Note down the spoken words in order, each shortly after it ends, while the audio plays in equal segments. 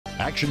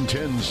Action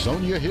 10's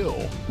Sonia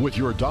Hill with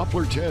your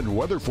Doppler 10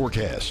 weather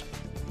forecast.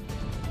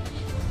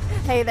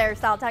 Hey there,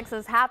 South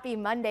Texas. Happy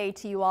Monday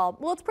to you all.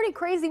 Well, it's pretty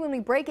crazy when we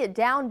break it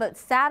down, but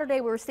Saturday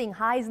we were seeing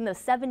highs in the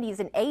 70s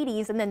and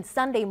 80s, and then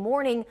Sunday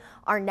morning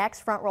our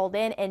next front rolled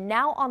in, and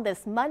now on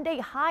this Monday,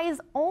 highs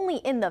only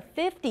in the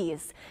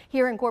 50s.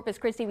 Here in Corpus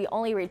Christi, we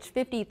only reached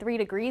 53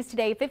 degrees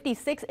today,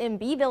 56 in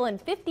Beeville, and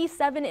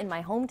 57 in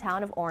my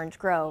hometown of Orange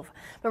Grove.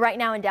 But right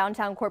now in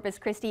downtown Corpus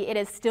Christi, it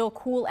is still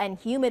cool and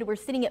humid. We're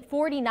sitting at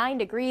 49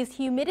 degrees,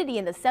 humidity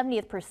in the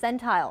 70th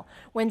percentile.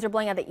 Winds are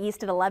blowing out the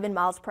east at 11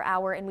 miles per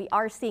hour, and we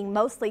are seeing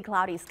mostly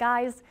cloudy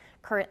skies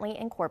currently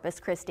in Corpus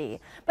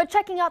Christi. But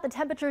checking out the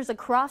temperatures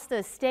across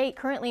the state,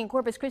 currently in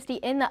Corpus Christi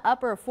in the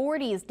upper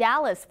 40s,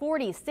 Dallas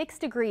 46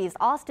 degrees,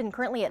 Austin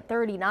currently at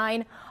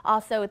 39,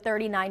 also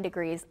 39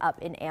 degrees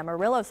up in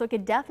Amarillo, so it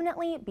could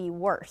definitely be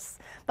worse.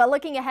 But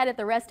looking ahead at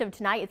the rest of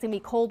tonight, it's going to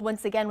be cold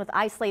once again with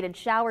isolated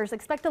showers.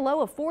 Expect a low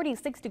of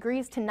 46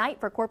 degrees tonight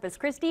for Corpus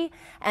Christi,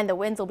 and the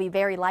winds will be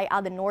very light out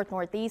of the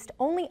north-northeast,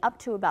 only up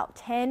to about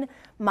 10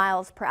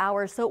 miles per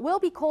hour, so it will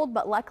be cold,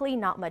 but luckily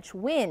not much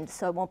wind,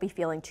 so it won't be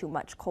feeling too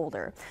much colder.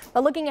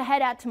 But looking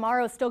ahead at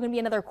tomorrow, it's still going to be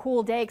another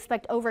cool day.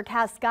 Expect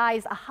overcast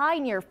skies, a high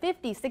near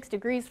 56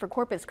 degrees for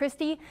Corpus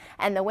Christi,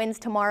 and the winds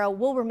tomorrow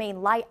will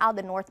remain light out of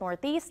the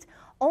north-northeast,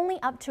 only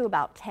up to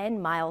about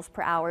 10 miles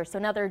per hour. So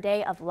another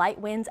day of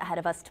light winds ahead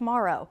of us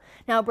tomorrow.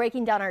 Now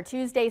breaking down our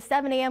Tuesday,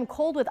 7 a.m.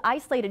 cold with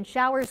isolated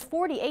showers,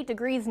 48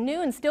 degrees.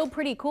 Noon still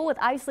pretty cool with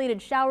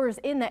isolated showers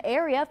in the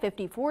area,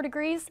 54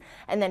 degrees.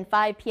 And then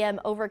 5 p.m.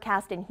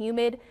 overcast and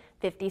humid,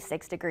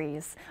 56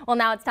 degrees. Well,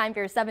 now it's time for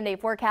your 7-day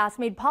forecast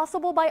made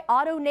possible by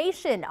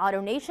AutoNation.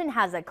 AutoNation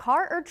has a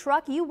car or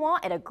truck you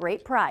want at a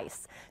great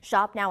price.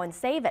 Shop now and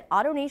save at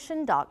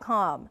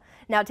AutoNation.com.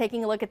 Now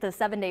taking a look at the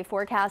 7-day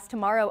forecast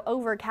tomorrow,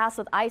 overcast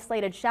with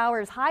isolated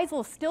showers. Highs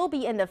will still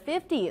be in the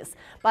 50s.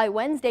 By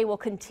Wednesday, we'll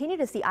continue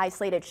to see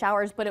isolated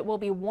showers, but it will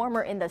be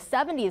warmer in the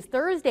 70s.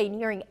 Thursday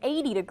nearing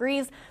 80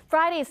 degrees.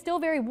 Friday is still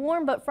very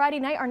warm, but Friday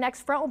night our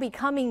next front will be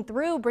coming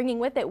through, bringing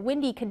with it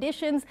windy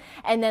conditions.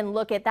 And then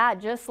look at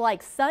that, just like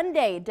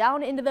Sunday,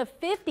 down into the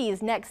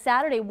 50s next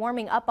Saturday,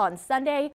 warming up on Sunday.